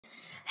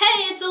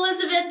Hey, it's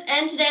Elizabeth,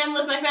 and today I'm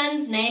with my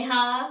friends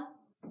Neha.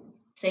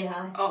 Say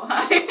hi. Oh,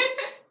 hi.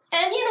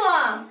 And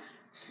Yinuo.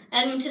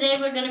 And today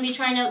we're going to be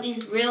trying out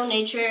these real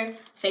nature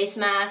face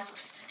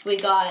masks. We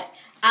got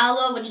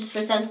aloe, which is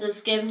for sensitive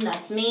skin,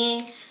 that's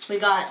me. We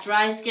got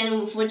dry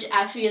skin, which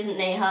actually isn't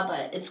Neha,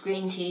 but it's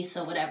green tea,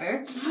 so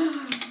whatever.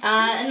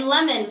 And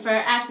lemon for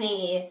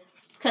acne,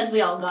 because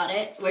we all got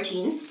it. We're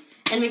teens.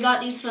 And we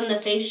got these from the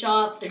face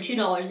shop. They're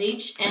 $2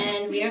 each,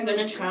 and we are going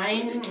to try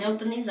and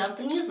open these up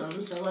and use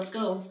them. So let's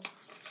go.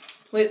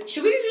 Wait,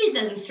 should we read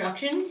the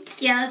instructions?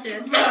 Yeah, let's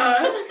do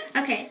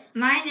it. Okay,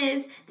 mine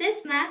is,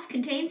 this mask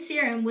contains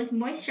serum with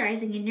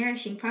moisturizing and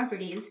nourishing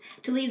properties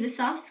to leave the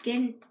soft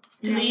skin...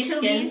 To leave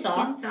skin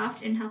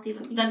soft and healthy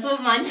looking. That's what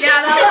mine says.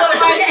 Yeah, that's what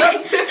mine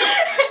says too.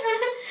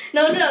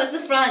 No, it's the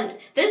front.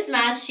 This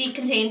mask sheet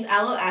contains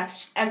aloe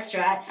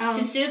extract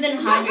to soothe and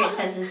hydrate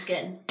sensitive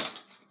skin.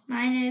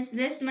 Mine is,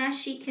 this mask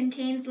sheet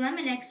contains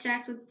lemon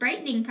extract with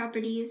brightening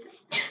properties.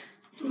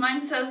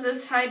 Mine says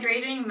this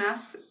hydrating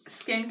mask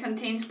skin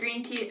contains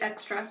green tea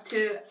extract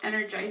to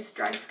energize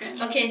dry skin.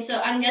 Okay,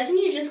 so I'm guessing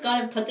you just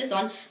gotta put this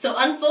on. So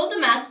unfold the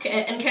mask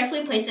and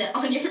carefully place it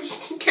on your...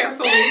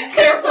 Carefully.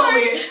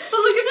 Sorry, but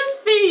look at this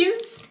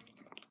face.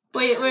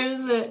 Wait, where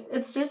is it?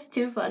 It's just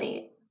too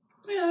funny.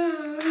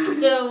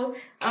 So,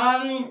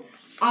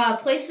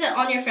 place it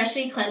on your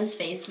freshly cleansed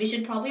face. We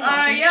should probably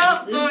wash your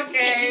yep, faces.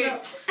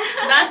 okay.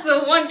 That's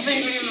the one thing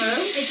we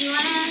missed. If you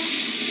wanna...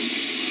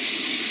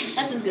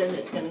 That's as good as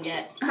it's gonna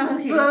get. Oh,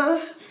 okay.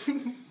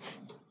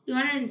 You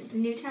want a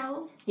new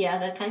towel? Yeah,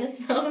 that kind of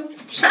smells.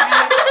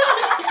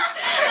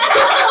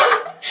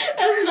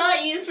 That's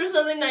not used for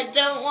something I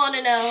don't want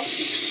to know.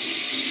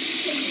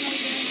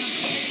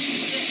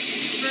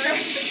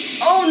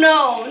 Oh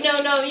no,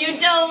 you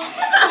don't.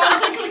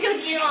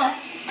 Click your off.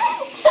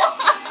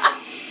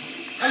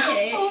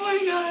 Okay. Oh my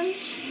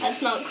gosh.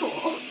 That's not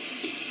cool.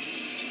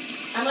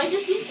 I might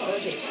just use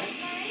toilet paper.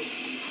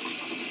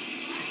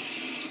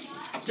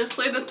 Just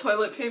lay the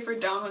toilet paper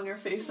down on your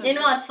face. You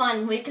know what's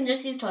fun? We can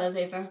just use toilet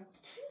paper.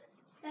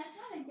 That's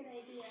not a good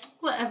idea.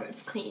 Whatever,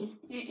 it's clean.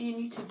 You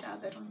need to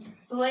dab it on your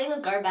face. Wait,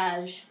 look,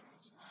 garbage.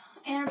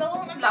 Annabelle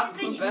won't La let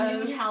me use the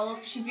poubelle. new towels.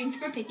 She's being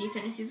super picky, so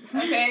just use this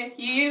one. Okay,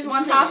 you use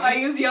one half, I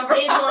use the other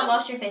Wait, no, half.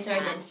 wash your face. Sorry,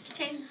 I did.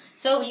 Okay.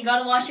 So you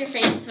gotta wash your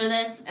face for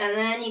this, and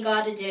then you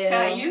gotta do. Can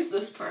I use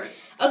this part?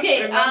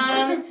 Okay,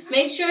 Remember?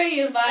 make sure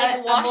you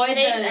Like wash avoid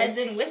face the. as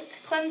in with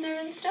cleanser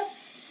and stuff?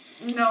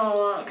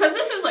 No, because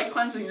this is like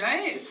cleansing,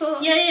 right? So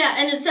Yeah,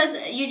 and it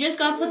says you just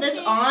gotta put this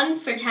on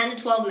for 10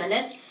 to 12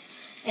 minutes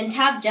and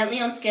tap gently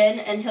on skin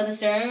until the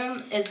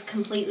serum is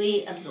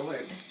completely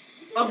absorbed.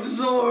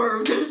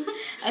 absorbed.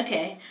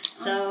 Okay,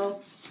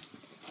 so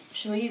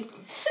should we?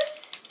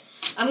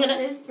 I'm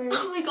gonna.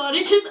 Oh my god!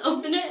 I just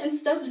opened it and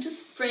stuff just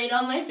sprayed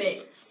on my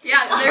face.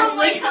 Yeah, there's Oh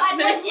my god,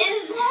 what is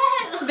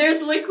that?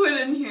 There's liquid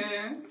in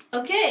here.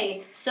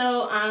 Okay,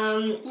 so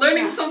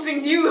Learning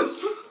something new.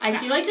 I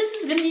feel like this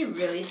is gonna be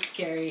really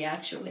scary,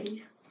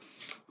 actually.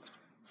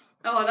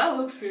 Oh, that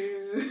looks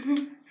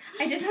weird.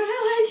 I just want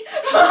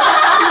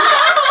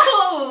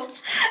No!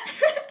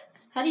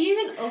 How do you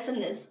even open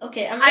this?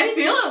 Okay, I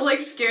feel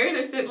like scared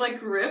if it like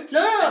rips.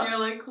 No. And you're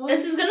like, what?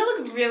 This is gonna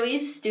look really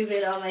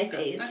stupid on my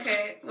face.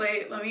 Okay,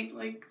 wait, let me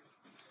like.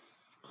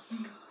 Oh my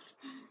god.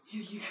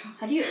 Here you go.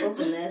 How do you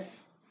open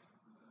this?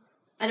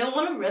 I don't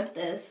want to rip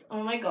this.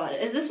 Oh my god.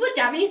 Is this what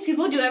Japanese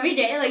people do every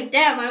day? Like,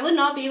 damn, I would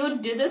not be able to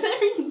do this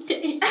every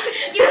day. You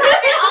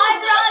have it on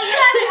wrong! You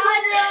have it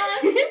on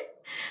wrong!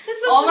 This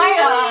is Oh my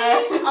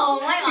funny. god. Oh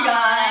my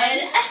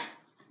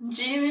god.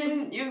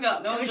 Jimin, you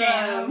got no No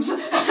jams.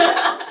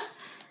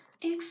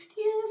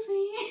 Excuse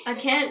me. I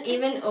can't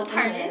even open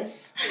Pardon?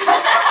 this.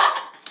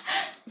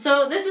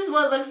 So this is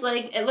what it looks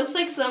like. It looks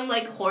like some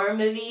like horror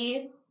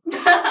movie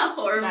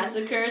Horrible.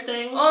 massacre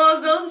thing. Oh,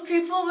 those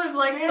people with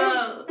like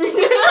the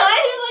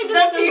I like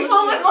the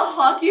people with the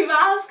hockey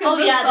mask. And Oh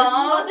the yeah, this is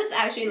song. what this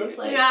actually looks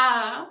like.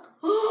 Yeah.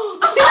 Oh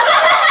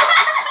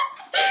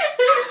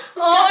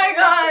my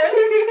god.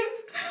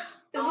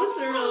 This looks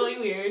really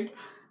weird.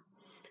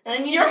 And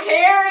then Your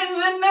hair is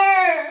in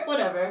there.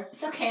 whatever.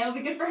 It's okay, it'll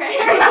be good for hair.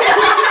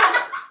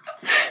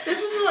 This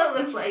is what it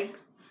looks like.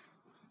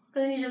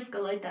 And then you just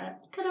go like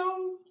that. Ta-da!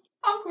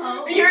 Awkward.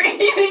 Oh. You're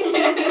eating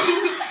it.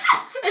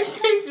 It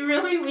tastes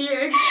really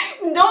weird.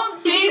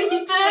 Don't taste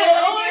it.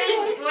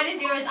 What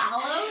is yours?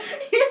 Aloe?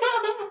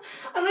 Yeah.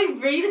 I'm like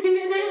breathing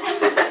in it.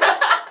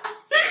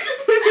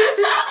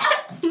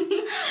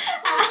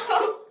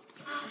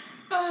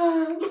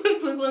 Ow.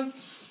 Look.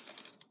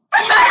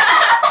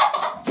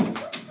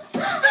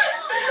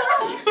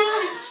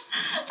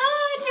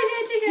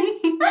 Too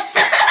good.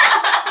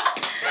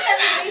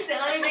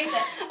 Let me fix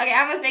it. Okay,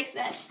 I'm gonna fix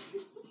it.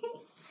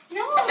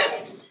 No.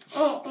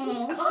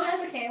 Oh,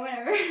 that's okay,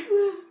 whatever.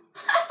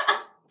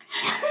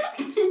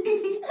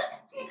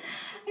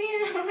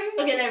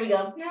 Okay, there we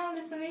go. No,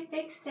 just let me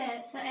fix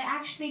it so it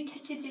actually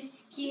touches your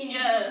skin.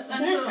 Yes.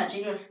 Isn't it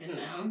touching my skin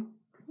now?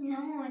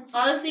 No, it's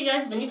Honestly,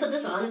 guys, when you put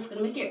this on, it's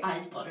gonna make your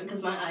eyes water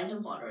because my eyes are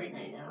watering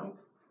right now.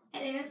 I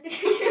think that's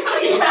because you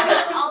really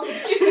squished all the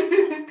juice.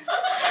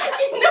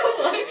 You know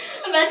what?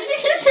 imagine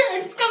if your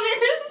parents come in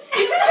and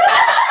see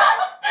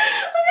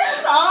with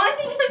this on.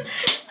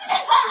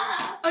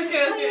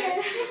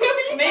 Okay.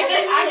 Make Make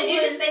it hard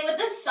it. to say with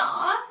the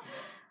saw.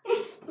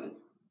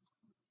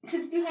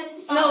 Because if you had a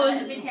saw, No,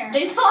 that would be terrible.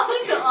 they saw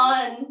this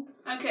on.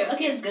 Okay.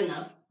 Okay, it's good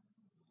enough.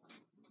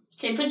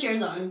 Okay, put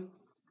yours on.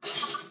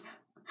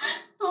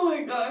 Oh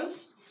my gosh.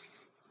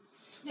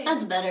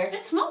 That's better.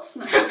 It smells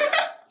nice.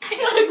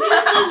 I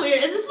feel so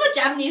weird. Is this what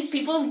Japanese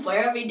people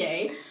wear every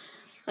day?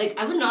 Like,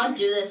 I would not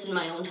do this in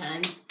my own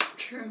time.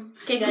 True.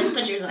 Okay, guys,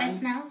 put yours Mine on.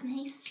 smells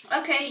nice.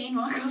 Okay,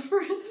 Yinuo goes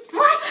first.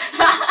 What?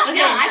 Okay,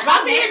 No, I rock,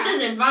 thought paper, Neha.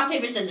 scissors. Rock,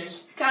 paper,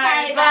 scissors.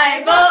 Bye.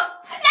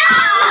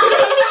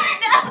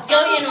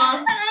 Go,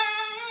 Yinuo.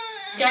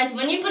 Guys,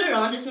 when you put it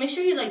on, just make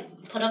sure you, like,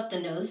 put up the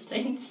nose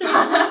things.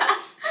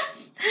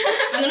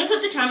 I'm gonna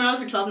put the timer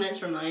on for 12 minutes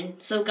for mine.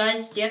 So,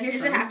 guys, do you have your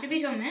Does phone? it have to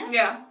be 12 minutes?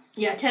 Yeah.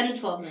 Yeah, 10 to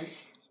 12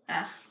 minutes.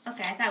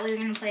 Okay, I thought we were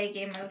going to play a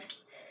game of...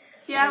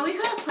 Yeah, we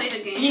could have played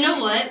a game. You know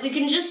what? We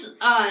can just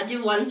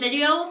do one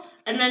video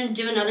and then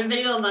do another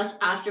video of us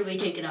after we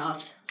take it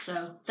off.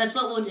 So that's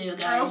what we'll do, Or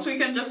guys. else we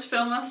can just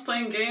film us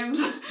playing games.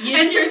 You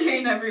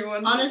Entertain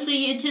everyone. Honestly,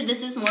 YouTube,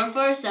 this is more for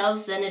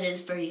ourselves than it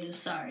is for you.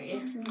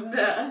 Sorry.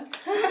 Duh.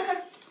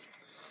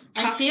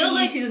 I feel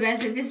like YouTube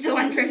as if it's the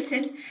one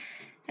person.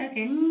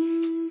 Okay.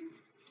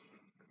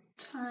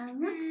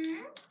 Timer.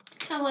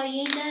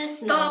 kawaii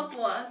desu. No.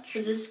 Stopwatch.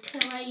 Is this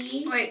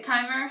kawaii? Wait,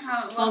 timer?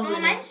 How? 12 Oh,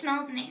 minutes. mine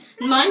smells nice.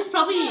 Mine's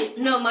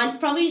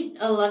probably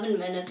 11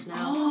 minutes now.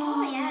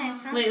 Oh, yeah,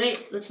 it smells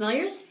Wait, let's smell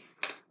yours.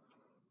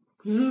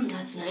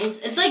 That's nice.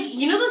 It's like,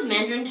 you know those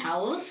Mandarin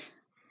towels?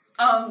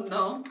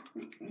 No.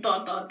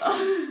 Dot.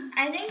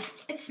 I think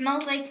it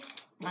smells like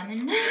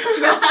lemon.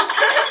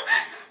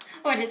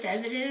 What it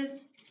says it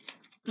is.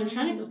 I'm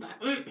trying to go back.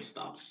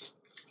 Stop.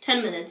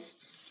 10 minutes.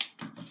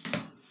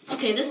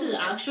 Okay, this is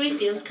actually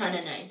feels kind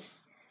of nice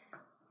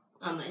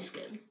on my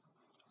skin.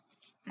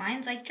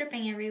 Mine's like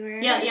dripping everywhere.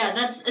 Yeah,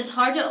 it's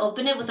hard to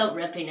open it without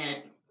ripping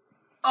it.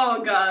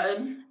 Oh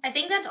god. I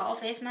think that's all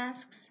face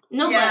masks.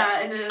 No,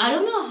 Yeah, it is. but I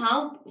don't know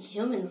how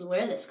humans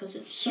wear this because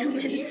it's so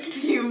weird.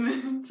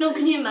 Humans. No,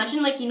 can you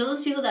imagine, like, you know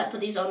those people that put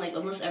these on, like,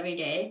 almost every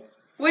day?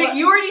 Wait, What?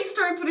 you already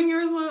started putting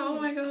yours on? Oh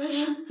my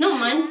gosh. No,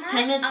 mine's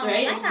 10 minutes, Oh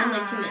right? my It's been,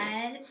 like, 2 God.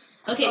 minutes.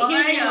 Okay, Oh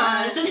here's my your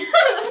God. eyes.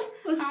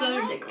 That's so Oh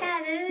my ridiculous.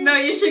 God. No,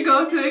 you should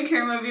go up to the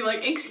camera and be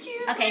like,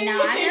 excuse Okay, me.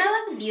 no, I'm gonna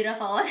look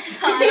beautiful.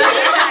 Just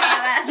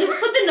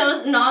put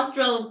the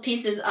nostril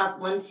pieces up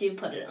once you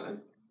put it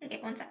on. Okay,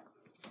 one sec.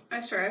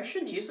 I swear, I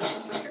should use this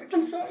as a shirt.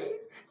 I'm sorry.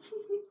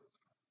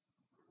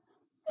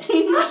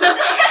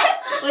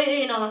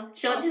 Wait, no.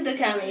 Show it to the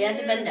camera. You have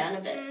to bend down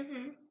a bit.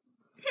 Mm-hmm.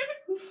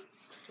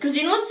 Because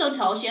you know it's so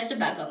tall, she has to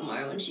back up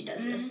more when she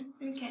does this.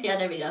 Okay. Yeah,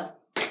 there we go.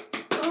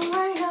 Oh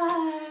my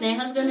god.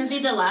 Neha's gonna be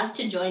the last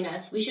to join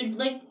us. We should,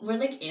 like, we're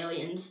like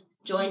aliens.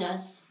 Join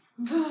us.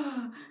 We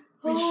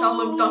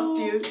shall abduct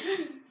you.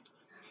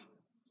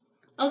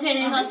 Okay,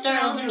 Neha, This start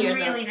smells opening yours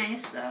really up.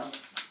 nice though.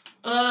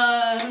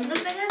 Um,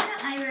 Looks like I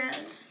have no eyebrows.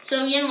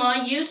 so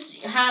Yinuo, you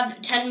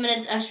have 10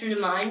 minutes extra to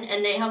mine,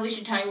 and Neha, we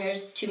should time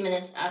yours 2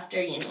 minutes after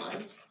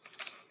Yinuo's.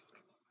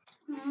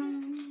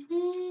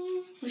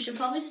 We should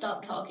probably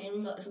stop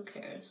talking, but who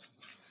cares?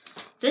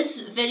 This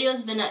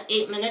video's been at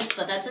 8 minutes,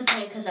 but that's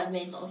okay because I've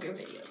made longer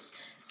videos.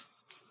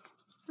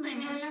 Mine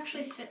Mine is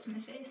actually fits my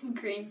face.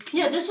 green.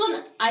 Yeah, this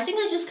one, I think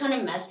I just kind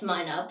of messed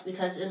mine up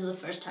because this is the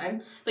first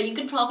time, but you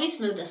could probably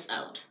smooth this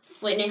out.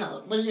 Wait,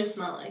 Neha, what does yours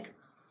smell like?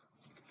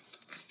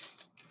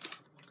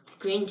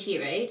 Green tea,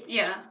 right?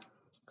 Yeah.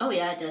 Oh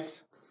yeah, it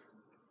does.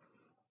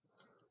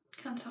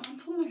 Can someone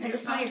pull my I hair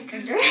just smell your back?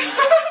 finger.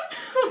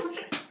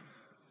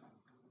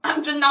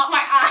 But not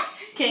my eye.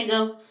 Okay,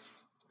 go.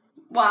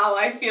 Wow,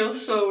 I feel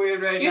so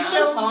weird right You're now.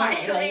 so tall,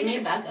 violent. Neha. You need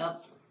to back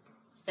up.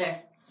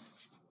 There.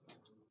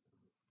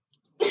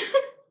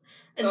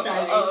 It's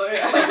sideways. Oh,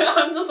 yeah.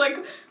 I'm just like,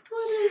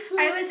 what is this?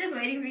 I was just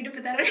waiting for you to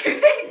put that on your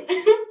face.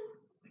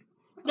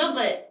 No,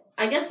 but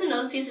I guess the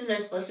nose pieces are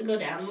supposed to go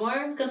down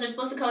more because they're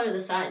supposed to color the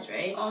sides,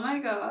 right? Oh my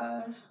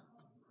god.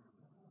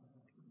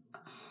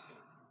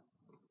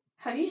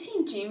 Have you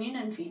seen Jamie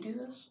and V do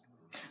this?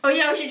 Oh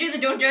yeah, we should do the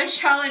don't judge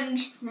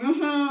challenge.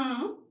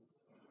 Mm-hmm.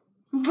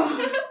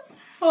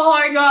 Oh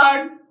my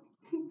god.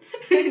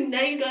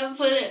 Now you gotta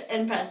put it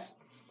and press.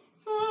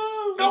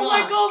 Oh Yinuo,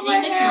 my god, can my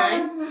you fix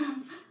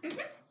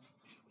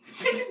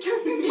hair.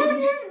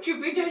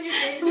 Drooping down your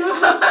face.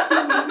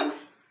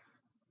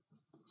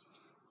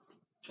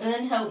 And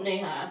then help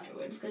Neha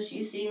afterwards because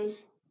she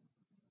seems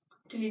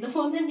to be the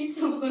one that needs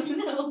the most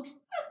help.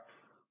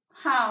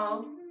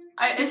 How?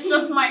 It's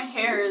just my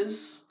hair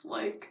is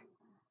like.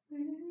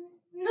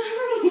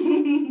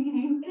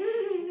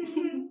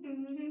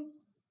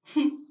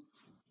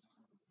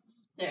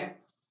 There.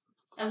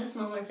 I have a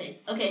smaller face.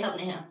 Okay, help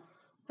Neha.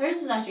 Hers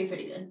is actually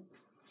pretty good.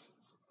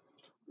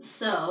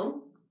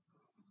 So,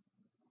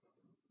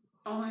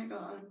 Oh my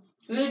god.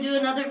 we will do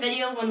another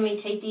video when we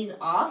take these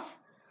off.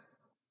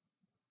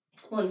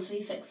 Once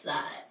we fix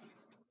that.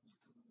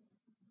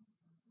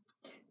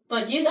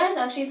 But do you guys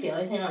actually feel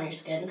anything on your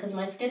skin? Because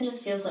my skin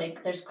just feels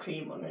like there's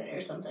cream on it or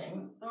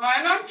something.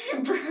 Mine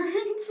actually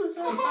burns.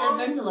 It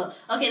burns a lot.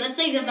 Okay, let's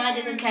say goodbye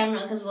to the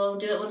camera because we'll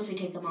do it once we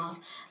take them off.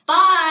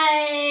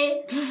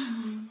 Bye!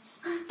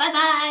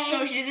 Bye-bye! So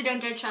we should do the don't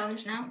judge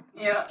challenge now.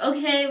 Yeah.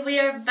 Okay, we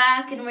are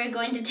back and we're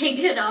going to take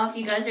it off.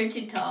 You guys are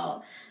too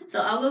tall. So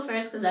I'll go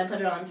first because I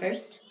put it on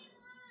first.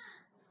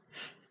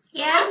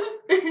 Yeah?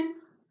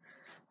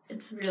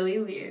 It's really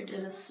weird.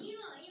 It is.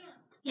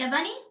 Yeah,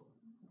 Bunny?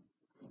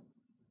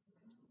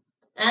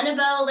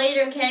 Annabelle,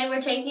 later, okay?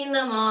 We're taking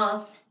them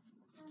off.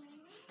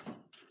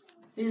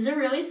 These are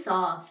really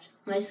soft.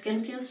 My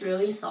skin feels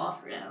really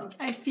soft now.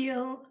 I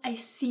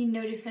see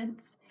no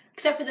difference.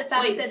 Except for the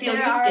fact Wait, that feel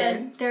your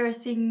skin. there are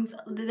things,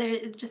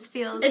 it just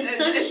feels... It's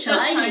so It's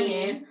just shiny.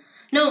 shiny.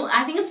 No,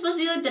 I think it's supposed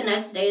to be like the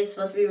next day. It's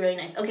supposed to be really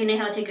nice. Okay,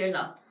 Neha, take yours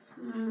off.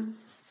 Mm.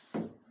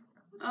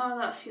 Oh,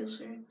 that feels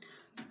weird.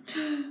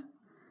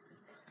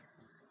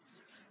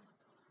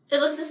 It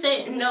looks the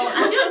same. No,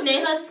 I feel like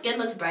Neha's skin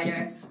looks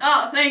brighter.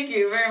 Oh, thank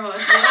you very much.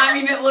 I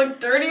mean, it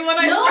looked dirty when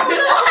I started.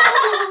 No.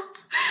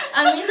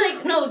 I mean,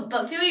 like, no,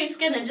 but feel your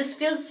skin. It just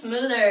feels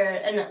smoother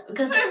and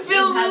because it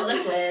has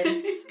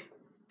liquid.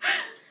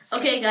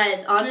 Okay,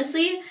 guys,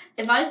 honestly,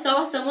 if I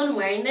saw someone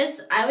wearing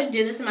this, I would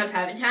do this in my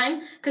private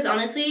time. Because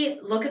honestly,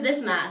 look at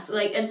this mask.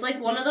 Like, it's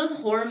like one of those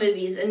horror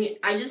movies, and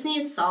I just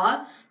need a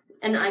saw,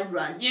 and I'd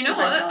run. You know if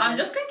I what? saw I'm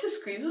this. just going to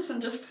squeeze this and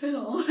just put it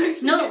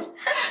on. No,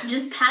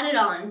 just pat it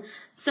on.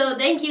 So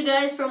thank you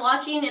guys for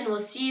watching, and we'll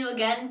see you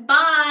again.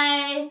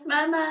 Bye!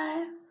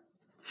 Bye-bye.